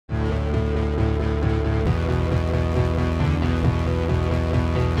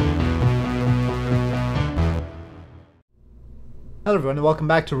Hello everyone and welcome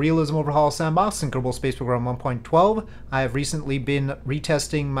back to Realism Overhaul Sandbox in Kerbal Space Program 1.12. I have recently been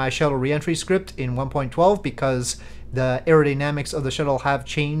retesting my shuttle reentry script in 1.12 because the aerodynamics of the shuttle have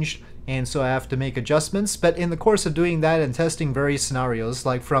changed and so I have to make adjustments. But in the course of doing that and testing various scenarios,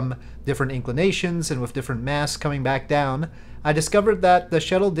 like from different inclinations and with different mass coming back down, I discovered that the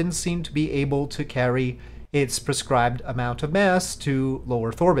shuttle didn't seem to be able to carry its prescribed amount of mass to low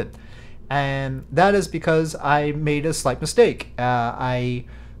Earth orbit. And that is because I made a slight mistake. I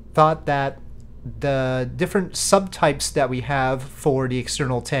thought that the different subtypes that we have for the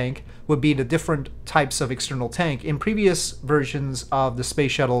external tank would be the different types of external tank. In previous versions of the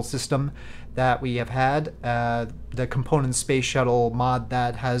space shuttle system that we have had, the component space shuttle mod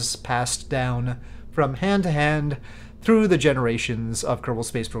that has passed down from hand to hand through the generations of Kerbal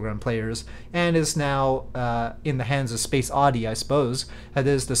Space Program players, and is now in the hands of Space Oddie, I suppose. That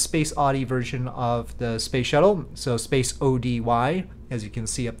is the Space Oddie version of the Space Shuttle, so Space ODY, as you can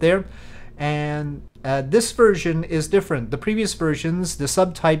see up there. And this version is different. The previous versions, the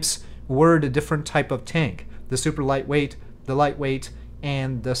subtypes were the different type of tank. The super lightweight, the lightweight,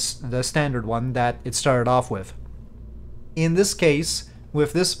 and the standard one that it started off with. In this case,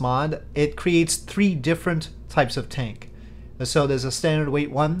 with this mod, it creates three different types of tank. So there's a standard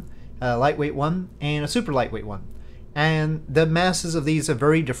weight one, a lightweight one, and a super lightweight one. And the masses of these are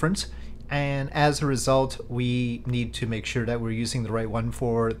very different, and as a result we need to make sure that we're using the right one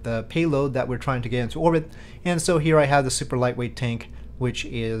for the payload that we're trying to get into orbit. And so here I have the super lightweight tank, which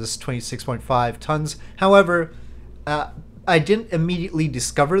is 26.5 tons. However, I didn't immediately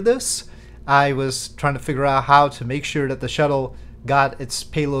discover this. I was trying to figure out how to make sure that the shuttle got its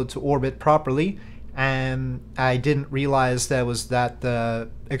payload to orbit properly, and I didn't realize that the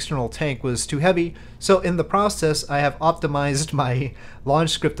external tank was too heavy. So in the process, I have optimized my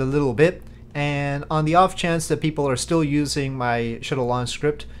launch script a little bit, and on the off chance that people are still using my shuttle launch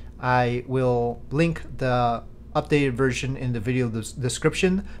script, I will link the updated version in the video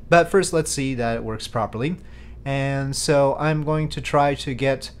description. But first, let's see that it works properly. And so I'm going to try to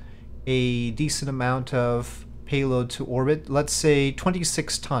get a decent amount of payload to orbit, let's say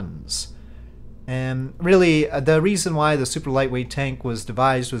 26 tons. And really, the reason why the super lightweight tank was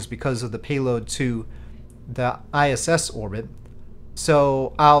devised was because of the payload to the ISS orbit.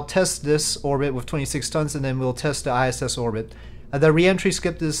 So I'll test this orbit with 26 tons, and then we'll test the ISS orbit. The reentry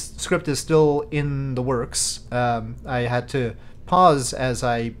script is still in the works. I had to pause as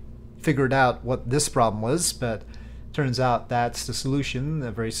I figured out what this problem was, but turns out that's the solution,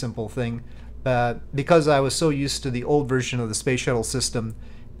 a very simple thing. But because I was so used to the old version of the space shuttle system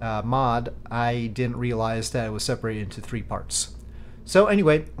mod, I didn't realize that it was separated into three parts. So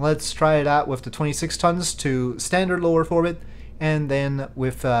anyway, let's try it out with the 26 tons to standard low Earth orbit, and then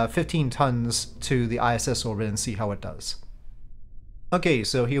with 15 tons to the ISS orbit, and see how it does. Okay,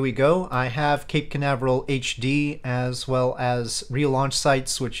 so here we go. I have Cape Canaveral HD as well as Real Launch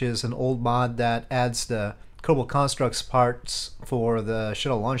Sites, which is an old mod that adds the Kerbal Constructs parts for the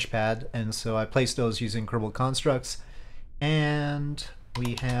shuttle launch pad, and so I placed those using Kerbal Constructs. And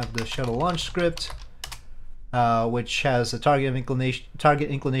we have the shuttle launch script, which has a target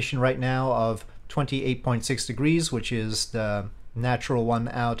inclination right now of 28.6 degrees, which is the natural one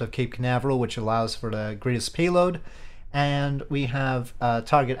out of Cape Canaveral, which allows for the greatest payload. And we have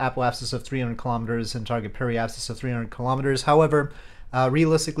target apoapsis of 300 kilometers and target periapsis of 300 kilometers. However,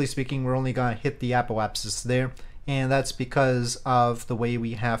 realistically speaking, we're only going to hit the apoapsis there, and that's because of the way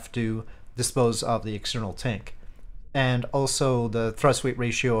we have to dispose of the external tank, and also the thrust weight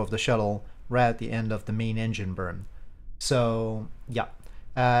ratio of the shuttle right at the end of the main engine burn. So yeah,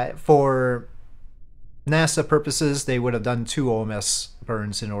 for NASA purposes, they would have done 2 OMS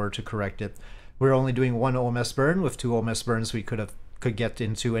burns in order to correct it. We're only doing 1 OMS burn. With 2 OMS burns, we could get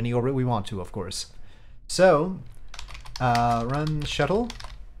into any orbit we want to, of course. So run shuttle.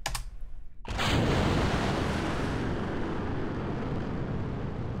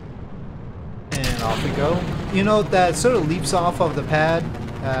 And off we go. You know, that sort of leaps off of the pad,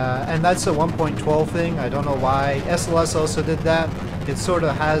 and that's a 1.12 thing. I don't know why. SLS also did that. It sort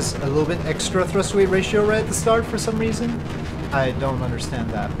of has a little bit extra thrust weight ratio right at the start for some reason. I don't understand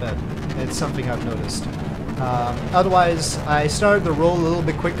that, but it's something I've noticed. Otherwise, I started the roll a little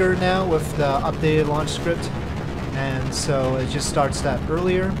bit quicker now with the updated launch script, and so it just starts that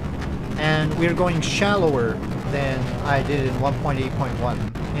earlier. And we're going shallower than I did in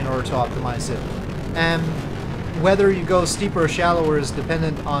 1.8.1 in order to optimize it. And whether you go steeper or shallower is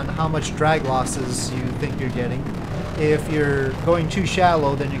dependent on how much drag losses you think you're getting. If you're going too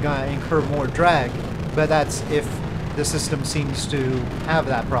shallow, then you're going to incur more drag, but that's if the system seems to have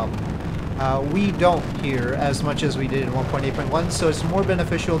that problem. We don't here as much as we did in 1.8.1, so it's more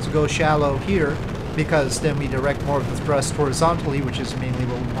beneficial to go shallow here because then we direct more of the thrust horizontally, which is mainly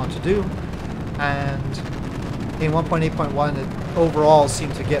what we want to do. And in 1.8.1 it overall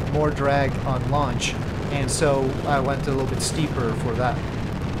seemed to get more drag on launch, and so I went a little bit steeper for that.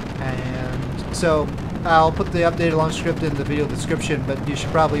 And so I'll put the updated launch script in the video description, but you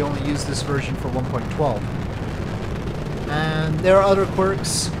should probably only use this version for 1.12. And there are other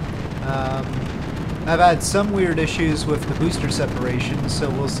quirks. I've had some weird issues with the booster separation, so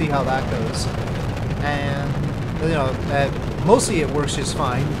we'll see how that goes. And, you know, mostly it works just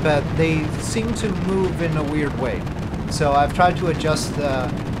fine, but they seem to move in a weird way. So I've tried to adjust the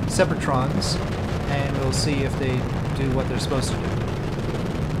separatrons, and we'll see if they do what they're supposed to do.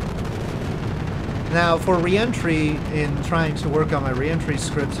 Now, for re-entry, in trying to work on my re-entry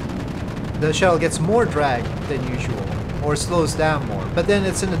script, the shuttle gets more drag than usual, or slows down more. But then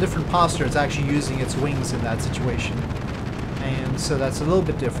it's in a different posture. It's actually using its wings in that situation. And so that's a little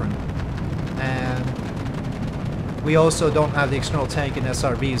bit different. And we also don't have the external tank in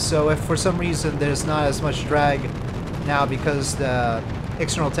SRBs. So if for some reason there's not as much drag now because the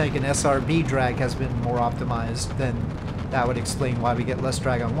external tank and SRB drag has been more optimized, then that would explain why we get less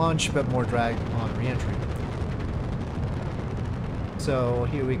drag on launch, but more drag on re-entry. So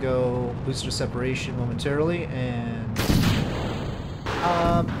here we go, booster separation momentarily, and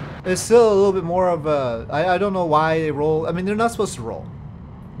it's still a little bit more of a, I don't know why they roll. I mean, they're not supposed to roll,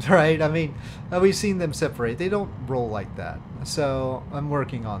 right? I mean, we've seen them separate. They don't roll like that. So I'm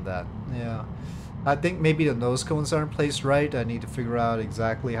working on that, yeah. I think maybe the nose cones aren't placed right. I need to figure out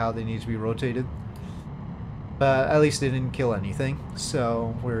exactly how they need to be rotated. But at least they didn't kill anything,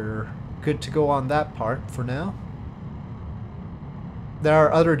 so we're good to go on that part for now. There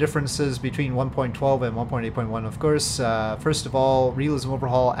are other differences between 1.12 and 1.8.1, of course. First of all, Realism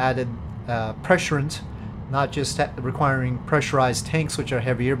Overhaul added pressurant, not just requiring pressurized tanks which are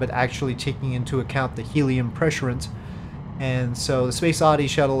heavier, but actually taking into account the helium pressurant. And so the Space Oddity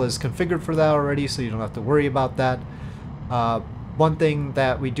shuttle is configured for that already, so you don't have to worry about that. One thing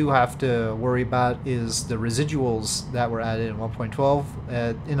that we do have to worry about is the residuals that were added in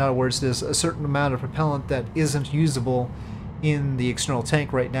 1.12. In other words, there's a certain amount of propellant that isn't usable in the external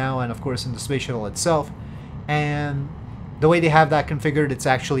tank right now, and of course in the space shuttle itself. And the way they have that configured, it's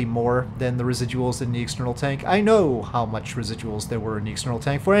actually more than the residuals in the external tank. I know how much residuals there were in the external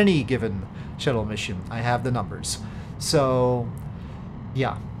tank for any given shuttle mission. I have the numbers. So,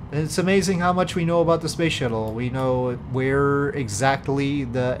 yeah. It's amazing how much we know about the space shuttle. We know where exactly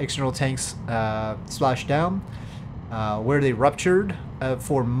the external tanks splashed down, where they ruptured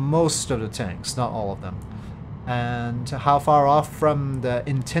for most of the tanks, not all of them, and how far off from the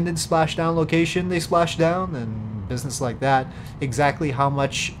intended splashdown location they splashed down, and business like that. Exactly how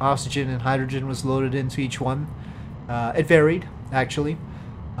much oxygen and hydrogen was loaded into each one. It varied, actually.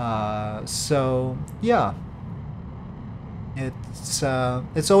 So, yeah. It's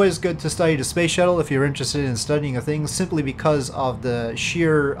always good to study the space shuttle if you're interested in studying a thing, simply because of the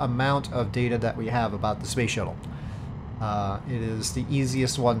sheer amount of data that we have about the space shuttle. It is the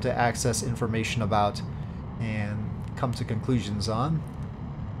easiest one to access information about and come to conclusions on.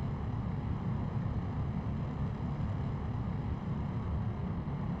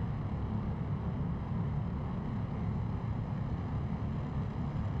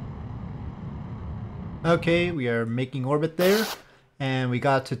 Okay, we are making orbit there, and we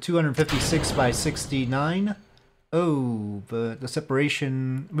got to 256 by 69. Oh, but the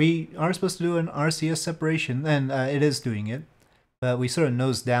separation, we are supposed to do an RCS separation, and it is doing it, but we sort of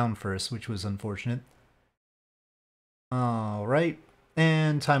nosed down first, which was unfortunate. Alright,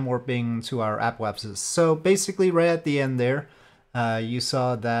 and time warping to our apoapsis. So basically right at the end there, you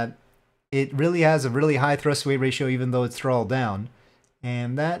saw that it really has a really high thrust weight ratio even though it's throttled down.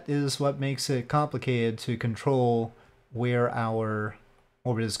 And that is what makes it complicated to control where our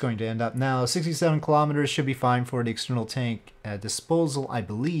orbit is going to end up. Now, 67 kilometers should be fine for the external tank disposal, I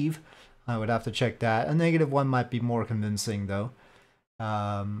believe. I would have to check that. A -1 might be more convincing, though.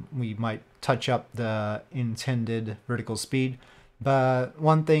 We might touch up the intended vertical speed. But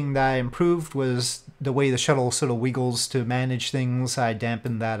one thing that I improved was the way the shuttle sort of wiggles to manage things. I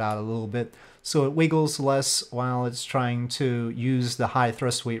dampened that out a little bit. So it wiggles less while it's trying to use the high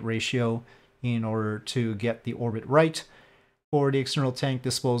thrust weight ratio in order to get the orbit right for the external tank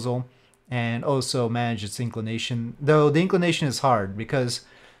disposal, and also manage its inclination. Though the inclination is hard because,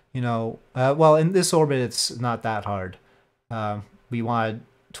 you know, well, in this orbit it's not that hard. We wanted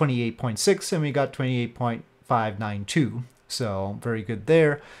 28.6 and we got 28.592. So very good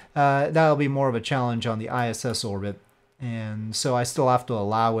there. That'll be more of a challenge on the ISS orbit, and so I still have to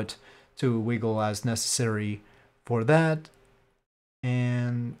allow it to wiggle as necessary for that.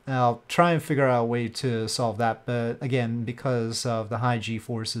 And I'll try and figure out a way to solve that, but again, because of the high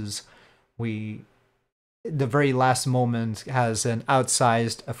G-forces, the very last moment has an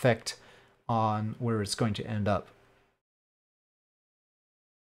outsized effect on where it's going to end up.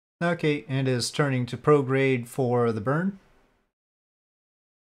 Okay, and it is turning to prograde for the burn.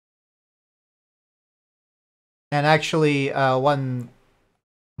 And actually, one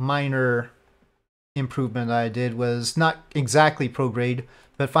minor improvement I did was not exactly prograde,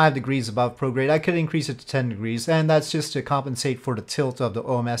 but 5 degrees above prograde. I could increase it to 10 degrees, and that's just to compensate for the tilt of the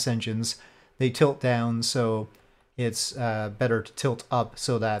OMS engines. They tilt down, so it's better to tilt up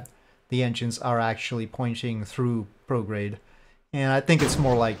so that the engines are actually pointing through prograde. And I think it's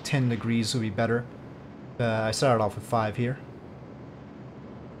more like 10 degrees would be better. I started off with 5 here.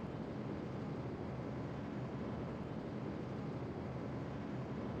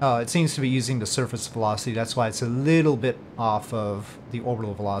 Oh, it seems to be using the surface velocity. That's why it's a little bit off of the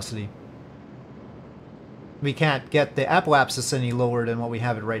orbital velocity. We can't get the apoapsis any lower than what we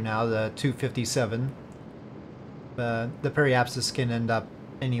have it right now, the 257. But the periapsis can end up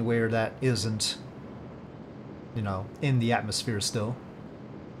anywhere that isn't, you know, in the atmosphere still.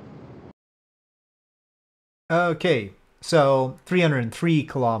 Okay, so 303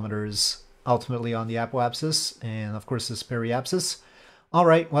 kilometers ultimately on the apoapsis, and of course this periapsis.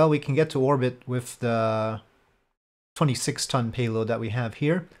 Alright, well, we can get to orbit with the 26-ton payload that we have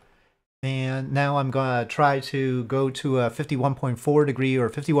here. And now I'm going to try to go to a 51.4 degree or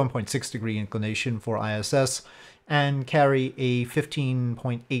 51.6 degree inclination for ISS and carry a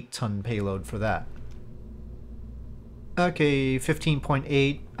 15.8-ton payload for that. Okay,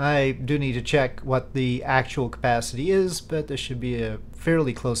 15.8. I do need to check what the actual capacity is, but this should be a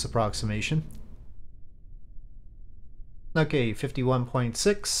fairly close approximation. Okay,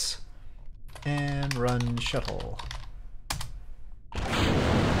 51.6, and run shuttle.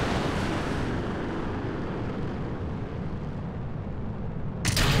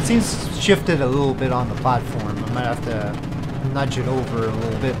 It seems shifted a little bit on the platform. I might have to nudge it over a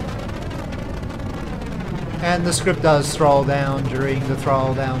little bit. And the script does throttle down during the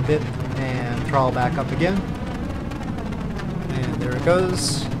throttle down bit, and throttle back up again. And there it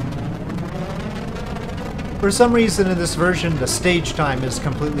goes. For some reason in this version, the stage time is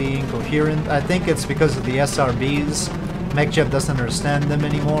completely incoherent. I think it's because of the SRBs. MechJeb doesn't understand them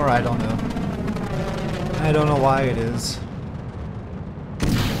anymore. I don't know. I don't know why it is.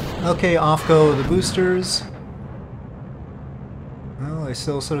 Okay, off go the boosters. Well, they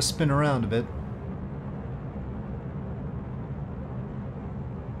still sort of spin around a bit.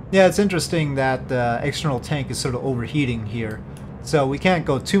 Yeah, it's interesting that the external tank is sort of overheating here. So we can't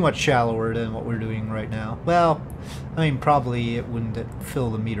go too much shallower than what we're doing right now. Well, I mean, probably it wouldn't fill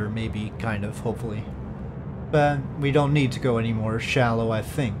the meter, maybe, kind of, hopefully. But we don't need to go any more shallow, I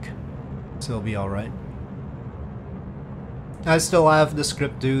think. So it'll be alright. I still have the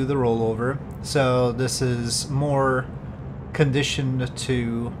script do the rollover, so this is more conditioned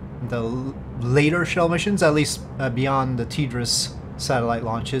to the later shuttle missions, at least beyond the TDRS satellite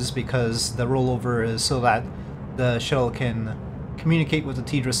launches, because the rollover is so that the shuttle can communicate with the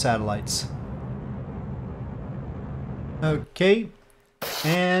TDRS satellites. Okay,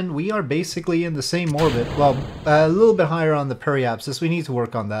 and we are basically in the same orbit. Well, a little bit higher on the periapsis. We need to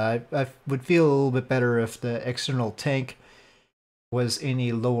work on that. I would feel a little bit better if the external tank was in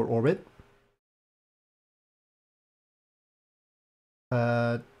a lower orbit.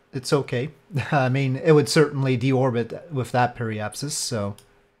 It's okay. I mean, it would certainly deorbit with that periapsis, so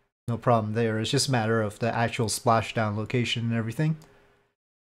no problem there. It's just a matter of the actual splashdown location and everything.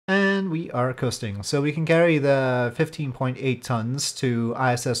 And we are coasting. So we can carry the 15.8 tons to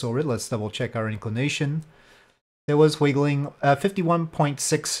ISS orbit. Let's double check our inclination. It was wiggling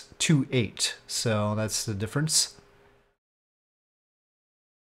 51.628, so that's the difference.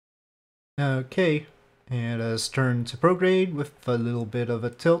 Okay, and let's turn to prograde with a little bit of a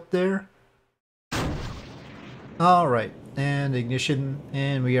tilt there. Alright, and ignition,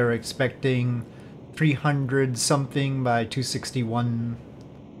 and we are expecting 300 something by 261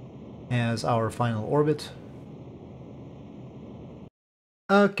 as our final orbit.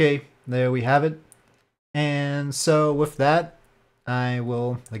 Okay, there we have it. And so with that, I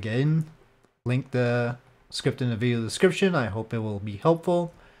will again link the script in the video description. I hope it will be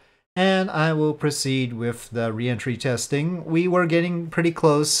helpful. And I will proceed with the re-entry testing. We were getting pretty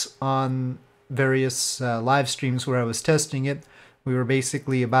close on various live streams where I was testing it. We were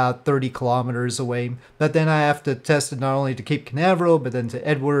basically about 30 kilometers away. But then I have to test it not only to Cape Canaveral, but then to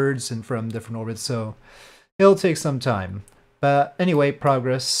Edwards and from different orbits. So it'll take some time. But anyway,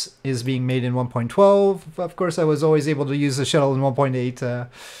 progress is being made in 1.12. Of course, I was always able to use the shuttle in 1.8.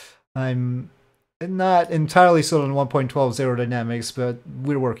 I'm not entirely sold on 1.12 aerodynamics, but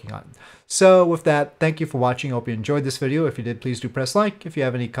we're working on it. So with that, thank you for watching. I hope you enjoyed this video. If you did, please do press like. If you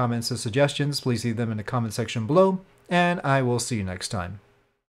have any comments or suggestions, please leave them in the comment section below, and I will see you next time.